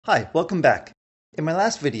Hi, welcome back. In my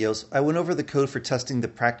last videos, I went over the code for testing the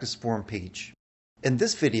practice forum page. In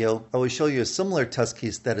this video, I will show you a similar test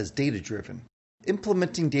case that is data-driven.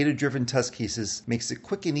 Implementing data-driven test cases makes it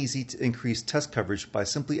quick and easy to increase test coverage by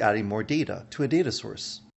simply adding more data to a data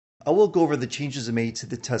source. I will go over the changes made to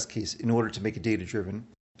the test case in order to make it data-driven,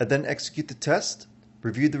 and then execute the test,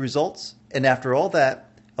 review the results, and after all that,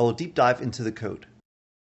 I will deep dive into the code.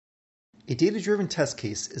 A data-driven test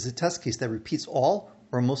case is a test case that repeats all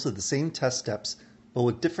or most of the same test steps, but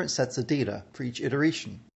with different sets of data for each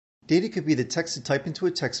iteration. Data could be the text to type into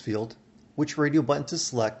a text field, which radio button to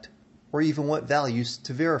select, or even what values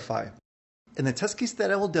to verify. In the test case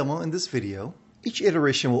that I will demo in this video, each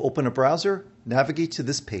iteration will open a browser, navigate to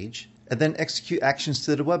this page, and then execute actions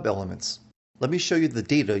to the web elements. Let me show you the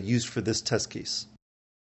data used for this test case.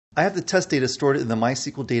 I have the test data stored in the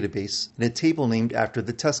MySQL database in a table named after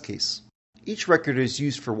the test case. Each record is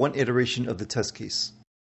used for one iteration of the test case.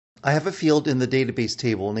 I have a field in the database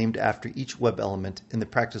table named after each web element in the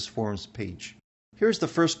practice forums page. Here's the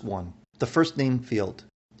first one, the first name field.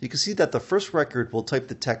 You can see that the first record will type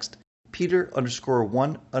the text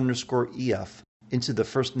Peter_1_EF into the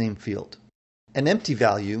first name field. An empty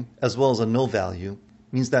value, as well as a null value,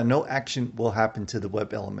 means that no action will happen to the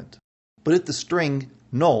web element. But if the string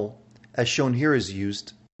null, as shown here, is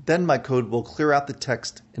used, then my code will clear out the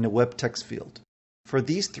text in a web text field. For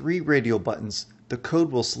these three radio buttons, the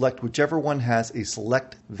code will select whichever one has a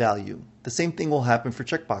select value. The same thing will happen for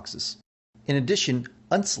checkboxes. In addition,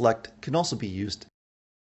 unselect can also be used.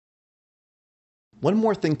 One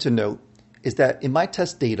more thing to note is that in my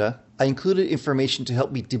test data, I included information to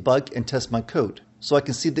help me debug and test my code, so I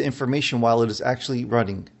can see the information while it is actually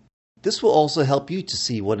running. This will also help you to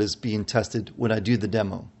see what is being tested when I do the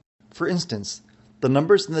demo. For instance, the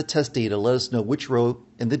numbers in the test data let us know which row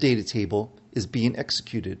in the data table is being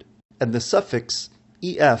executed. And the suffix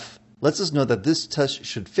EF lets us know that this test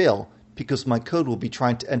should fail because my code will be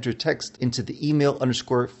trying to enter text into the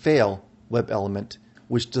email_fail web element,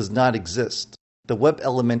 which does not exist. The web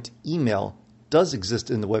element email does exist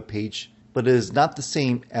in the web page, but it is not the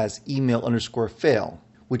same as email_fail,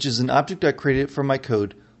 which is an object I created for my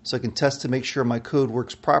code so I can test to make sure my code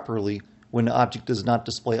works properly when the object does not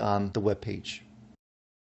display on the web page.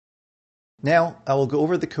 Now, I will go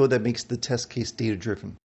over the code that makes the test case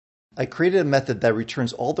data-driven. I created a method that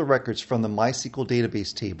returns all the records from the MySQL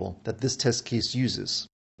database table that this test case uses.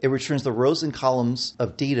 It returns the rows and columns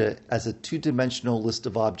of data as a two-dimensional list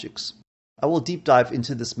of objects. I will deep dive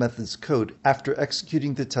into this method's code after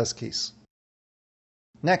executing the test case.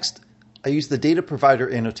 Next, I use the data provider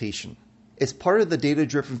annotation. It's part of the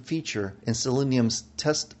data-driven feature in Selenium's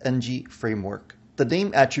TestNG framework. The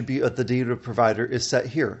name attribute of the data provider is set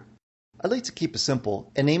here. I like to keep it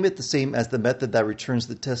simple and name it the same as the method that returns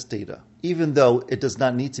the test data, even though it does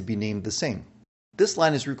not need to be named the same. This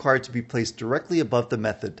line is required to be placed directly above the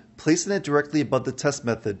method. Placing it directly above the test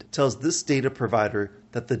method tells this data provider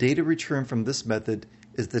that the data returned from this method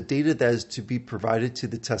is the data that is to be provided to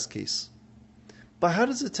the test case. But how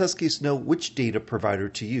does the test case know which data provider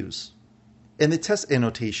to use? In the test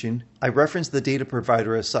annotation, I reference the data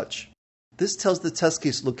provider as such. This tells the test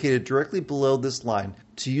case located directly below this line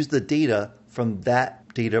to use the data from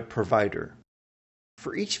that data provider.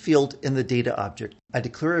 For each field in the data object, I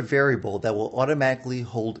declare a variable that will automatically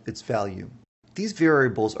hold its value. These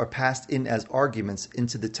variables are passed in as arguments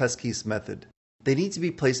into the test case method. They need to be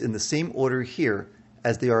placed in the same order here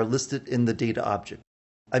as they are listed in the data object.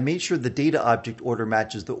 I made sure the data object order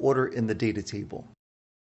matches the order in the data table.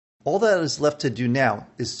 All that is left to do now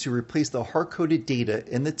is to replace the hard-coded data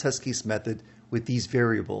in the test case method with these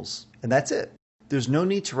variables. And that's it. There's no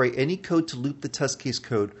need to write any code to loop the test case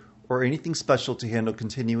code or anything special to handle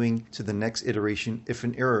continuing to the next iteration if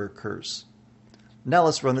an error occurs. Now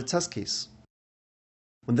let's run the test case.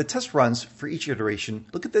 When the test runs for each iteration,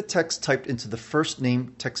 look at the text typed into the first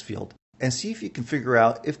name text field and see if you can figure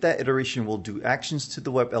out if that iteration will do actions to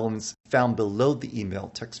the web elements found below the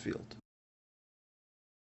email text field.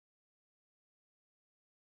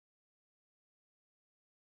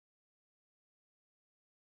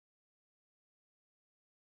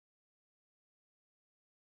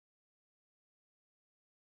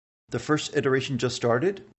 The first iteration just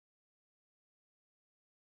started.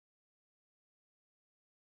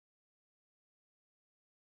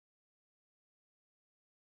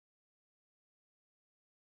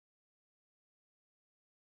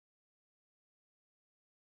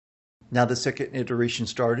 Now the second iteration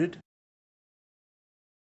started.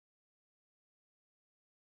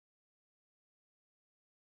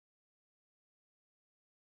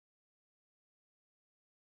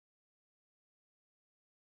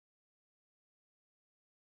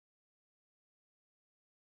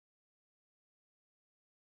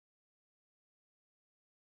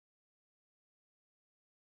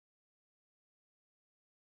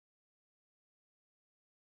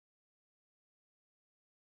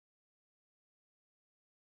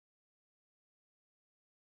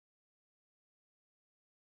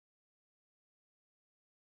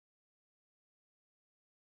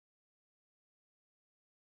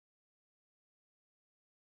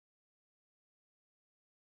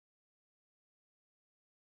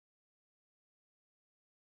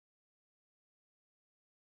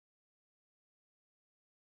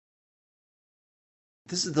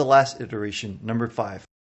 This is the last iteration, number 5.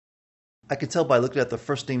 I can tell by looking at the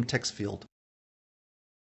first name text field.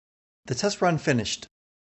 The test run finished.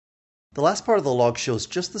 The last part of the log shows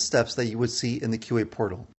just the steps that you would see in the QA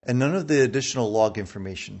portal, and none of the additional log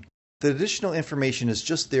information. The additional information is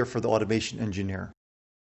just there for the automation engineer.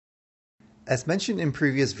 As mentioned in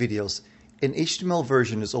previous videos, an HTML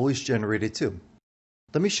version is always generated too.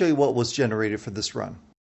 Let me show you what was generated for this run.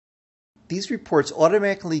 These reports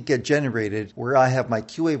automatically get generated where I have my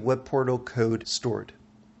QA web portal code stored.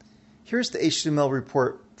 Here's the HTML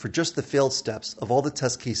report for just the failed steps of all the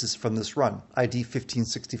test cases from this run, ID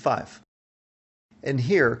 1565. And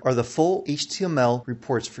here are the full HTML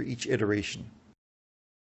reports for each iteration.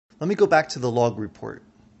 Let me go back to the log report.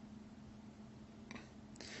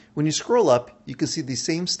 When you scroll up, you can see the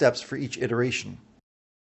same steps for each iteration.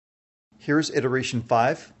 Here's iteration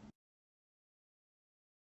 5.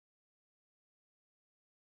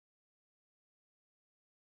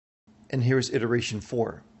 And here's iteration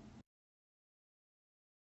 4.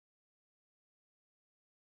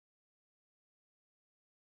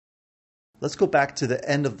 Let's go back to the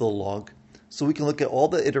end of the log so we can look at all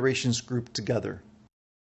the iterations grouped together.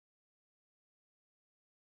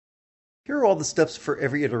 Here are all the steps for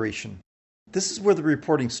every iteration. This is where the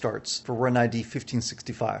reporting starts for run ID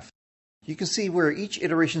 1565. You can see where each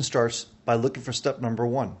iteration starts by looking for step number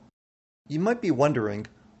 1. You might be wondering,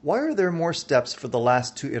 why are there more steps for the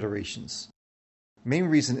last 2 iterations? Main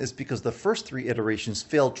reason is because the first 3 iterations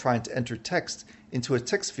failed trying to enter text into a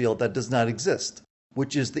text field that does not exist,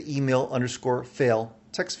 which is the email_fail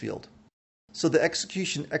text field. So the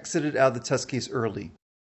execution exited out of the test case early.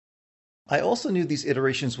 I also knew these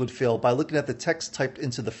iterations would fail by looking at the text typed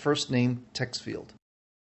into the first name text field.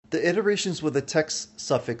 The iterations with the text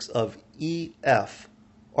suffix of EF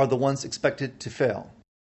are the ones expected to fail.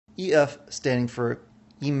 EF standing for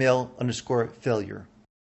email_failure.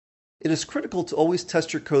 It is critical to always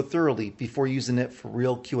test your code thoroughly before using it for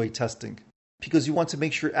real QA testing, because you want to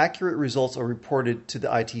make sure accurate results are reported to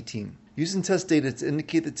the IT team. Using test data to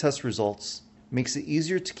indicate the test results makes it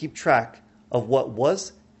easier to keep track of what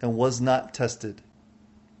was and was not tested.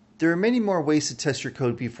 There are many more ways to test your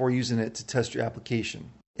code before using it to test your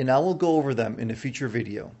application, and I will go over them in a future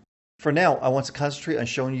video. For now, I want to concentrate on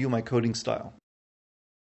showing you my coding style.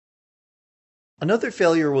 Another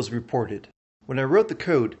failure was reported. When I wrote the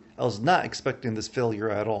code, I was not expecting this failure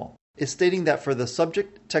at all. It's stating that for the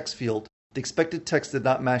subject text field, the expected text did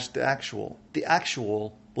not match the actual. The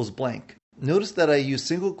actual was blank. Notice that I used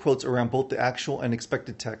single quotes around both the actual and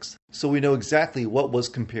expected text, so we know exactly what was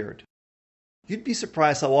compared. You'd be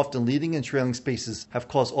surprised how often leading and trailing spaces have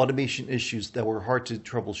caused automation issues that were hard to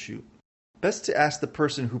troubleshoot. Best to ask the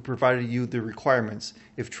person who provided you the requirements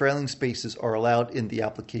if trailing spaces are allowed in the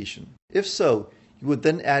application. If so, you would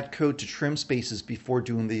then add code to trim spaces before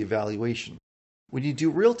doing the evaluation. When you do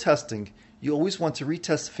real testing, you always want to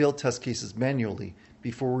retest failed test cases manually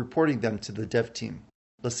before reporting them to the dev team.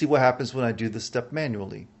 Let's see what happens when I do this step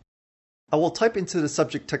manually. I will type into the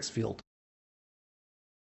subject text field.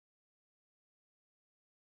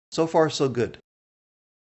 So far, so good.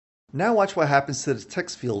 Now watch what happens to the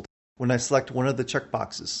text field when I select one of the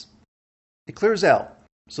checkboxes. It clears out,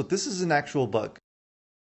 so this is an actual bug.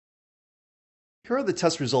 Here are the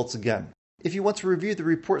test results again. If you want to review the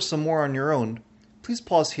report some more on your own, please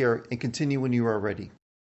pause here and continue when you are ready.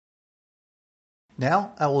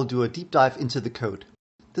 Now I will do a deep dive into the code.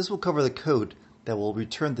 This will cover the code that will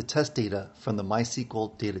return the test data from the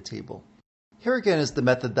MySQL data table. Here again is the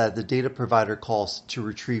method that the data provider calls to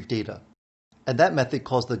retrieve data. And that method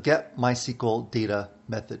calls the getMySQLData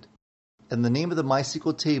method. And the name of the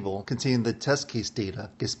MySQL table containing the test case data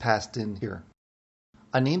is passed in here.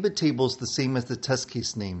 I named the tables the same as the test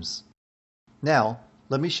case names. Now,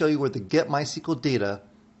 let me show you where the getMySQLData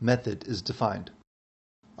method is defined.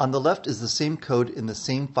 On the left is the same code in the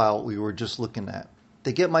same file we were just looking at.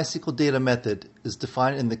 The getMySQLData method is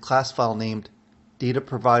defined in the class file named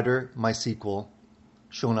DataProviderMySQL,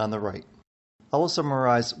 shown on the right. I will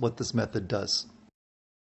summarize what this method does.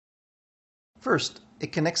 First,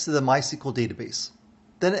 it connects to the MySQL database.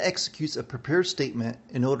 Then it executes a prepared statement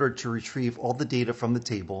in order to retrieve all the data from the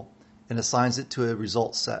table and assigns it to a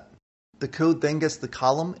result set. The code then gets the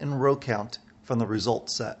column and row count from the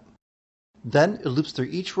result set. Then it loops through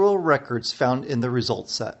each row of records found in the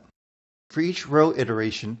result set. For each row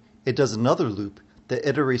iteration, it does another loop that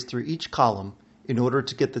iterates through each column in order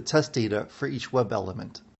to get the test data for each web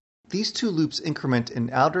element. These two loops increment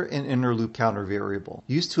an outer and inner loop counter variable,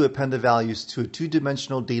 used to append the values to a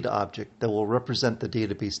two-dimensional data object that will represent the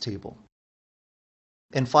database table.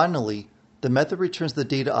 And finally, the method returns the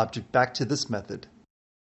data object back to this method.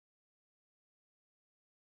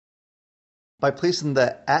 By placing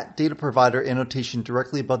the @DataProvider annotation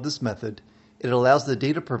directly above this method, it allows the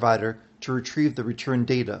data provider to retrieve the returned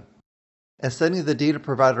data. And setting the data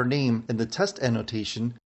provider name in the test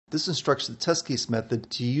annotation, this instructs the Testcase method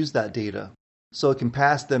to use that data, so it can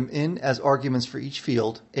pass them in as arguments for each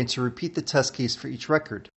field and to repeat the test case for each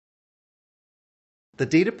record. The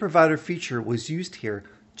data provider feature was used here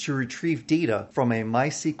to retrieve data from a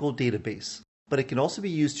MySQL database, but it can also be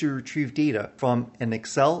used to retrieve data from an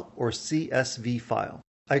Excel or CSV file.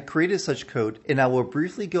 I created such code, and I will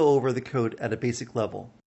briefly go over the code at a basic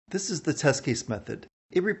level. This is the Testcase method.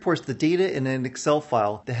 It reports the data in an Excel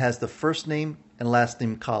file that has the first name and last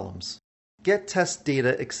name columns.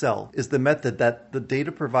 getTestDataExcel is the method that the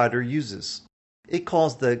data provider uses. It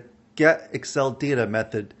calls the getExcelData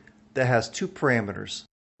method that has two parameters.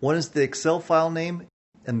 One is the Excel file name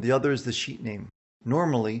and the other is the sheet name.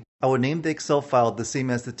 Normally, I would name the Excel file the same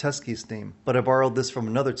as the test case name, but I borrowed this from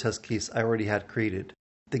another test case I already had created.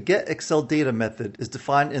 The getExcelData method is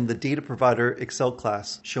defined in the data provider Excel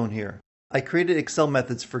class shown here. I created Excel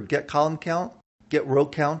methods for getColumnCount,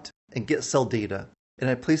 getRowCount, and getCellData, and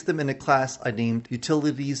I placed them in a class I named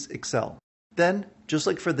UtilitiesExcel. Then, just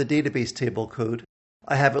like for the database table code,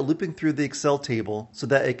 I have it looping through the Excel table so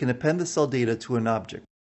that it can append the cell data to an object.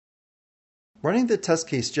 Running the test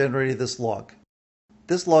case generated this log.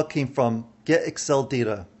 This log came from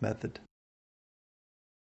getExcelData method.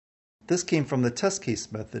 This came from the test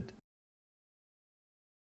case method.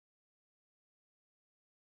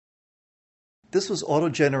 This was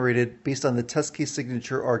auto-generated based on the test case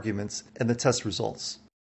signature arguments and the test results.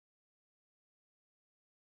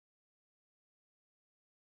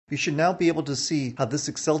 You should now be able to see how this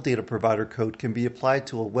Excel data provider code can be applied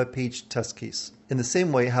to a web page test case, in the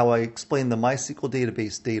same way how I explained the MySQL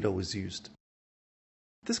database data was used.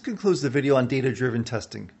 This concludes the video on data-driven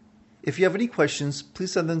testing. If you have any questions,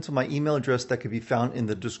 please send them to my email address that can be found in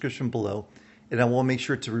the description below, and I will make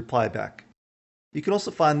sure to reply back. You can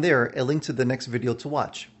also find there a link to the next video to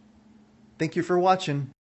watch. Thank you for watching.